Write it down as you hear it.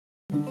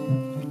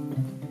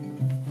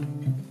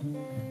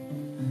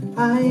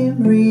I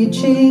am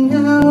reaching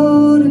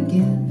out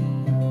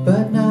again,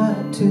 but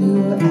not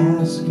to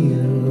ask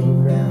you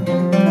around.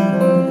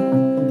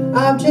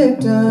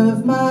 Object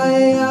of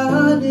my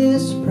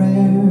honest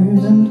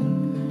prayers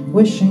and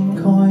wishing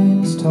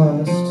coins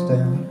tossed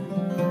down.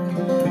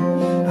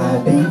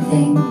 I've been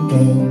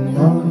thinking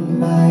on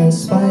my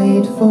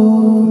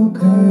spiteful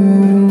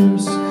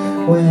curse,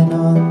 when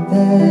on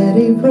that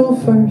April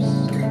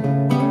 1st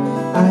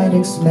I'd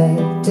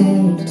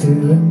expected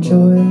to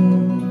enjoy.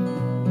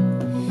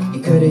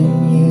 You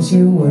couldn't use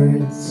your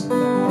words,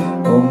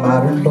 oh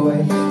modern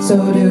boy,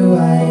 so do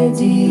I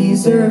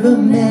deserve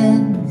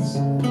amends?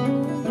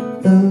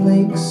 The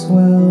lake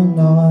swell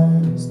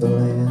gnaws the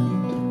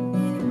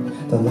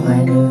land, the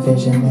line of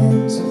vision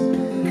ends,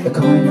 the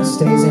coin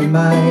stays in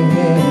my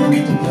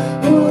hand.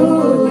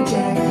 Oh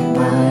Jack,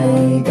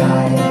 my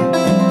guy,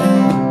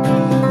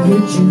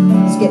 your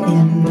June's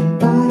getting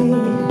by.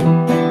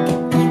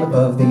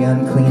 Above the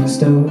unclean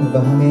stove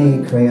hung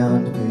a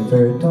crayoned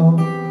paper doll.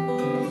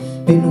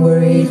 Been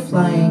worried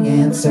flying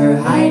ants are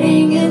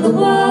hiding in the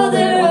wall.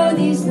 There are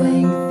these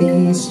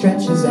lengthy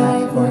stretches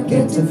I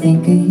forget to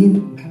think of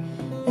you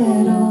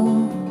at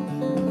all.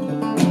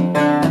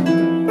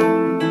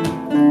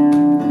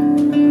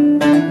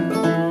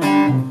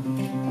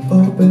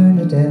 Oh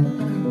Bernadette,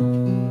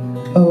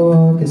 oh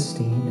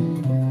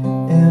Augustine,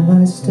 am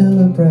I still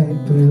a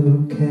bright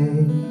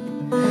bouquet?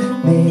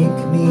 Make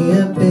me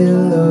a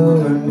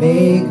billow or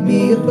make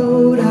me a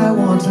boat, I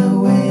want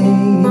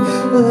away,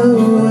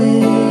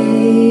 away,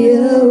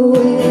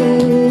 away.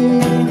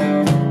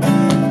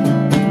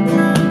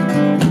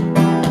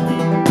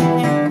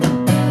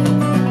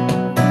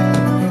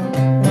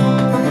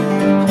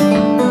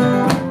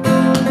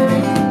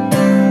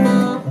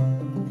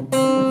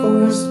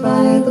 Forced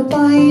by the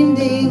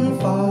blinding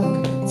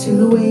fog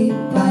to wait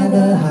by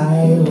the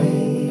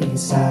highway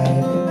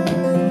side,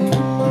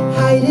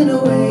 hiding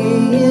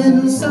away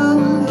in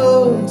some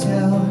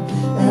hotel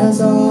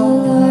as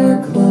all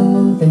our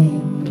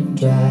clothing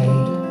dried.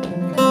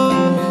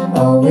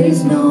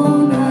 Always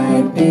known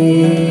I'd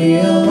be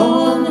a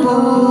long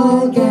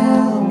haul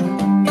gal,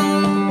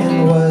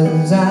 and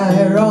was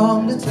I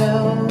wrong to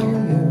tell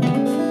you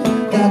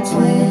that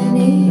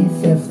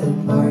 25th of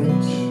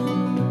March,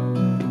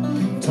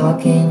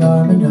 talking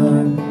arm in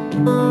arm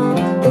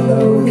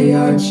below the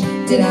arch,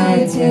 did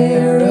I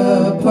tear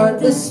apart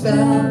the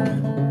spell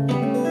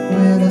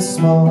with a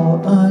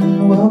small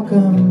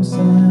unwelcome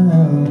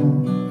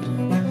sound.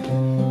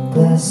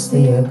 Bless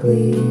the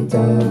ugly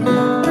dog,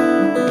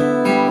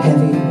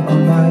 heavy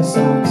on my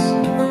socks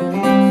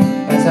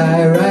as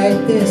I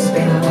write this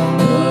down.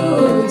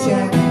 Oh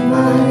Jack,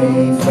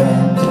 my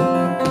friend,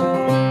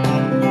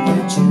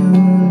 your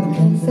June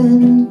can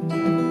fend.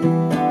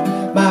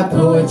 My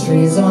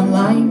poetry's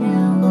online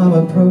now, I'm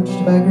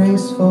approached by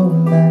graceful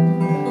men.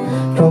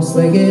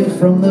 Cross-legged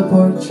from the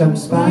porch, I'm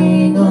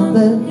spying on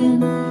the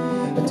hen.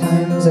 At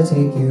times I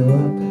take you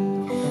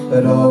up,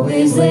 but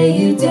always lay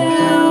you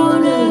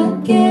down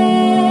again.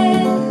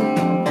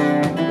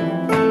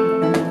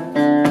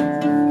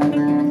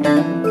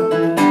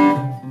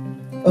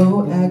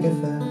 Oh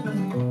Agatha,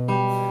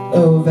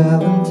 oh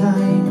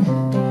Valentine,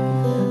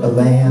 a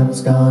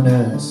lamb's gone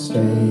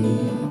astray.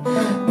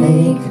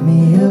 Make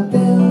me a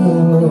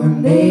billow or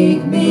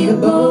make me a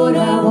boat,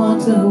 I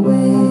want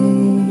away.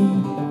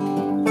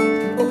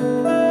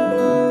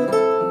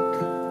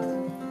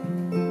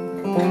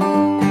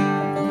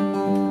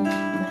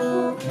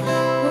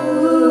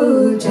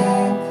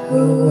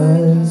 Who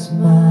was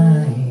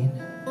mine?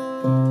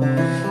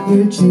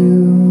 Your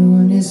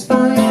June is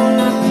fine.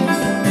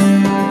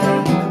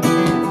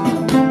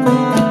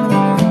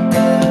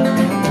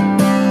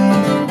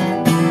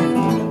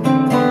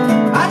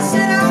 I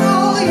sent out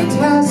all your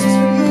tasks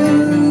for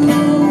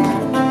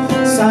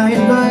you,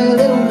 signed by a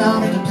little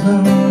nom de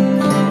plume.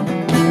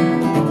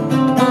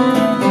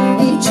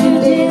 Eat your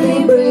daily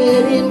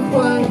bread in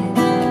quiet,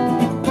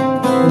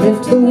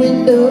 lift the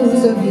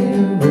windows of your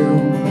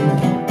room.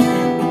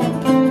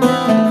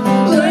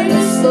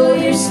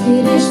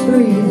 Skittish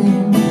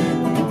breathing,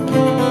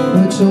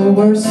 which will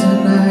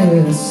worsen, I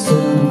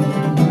assume.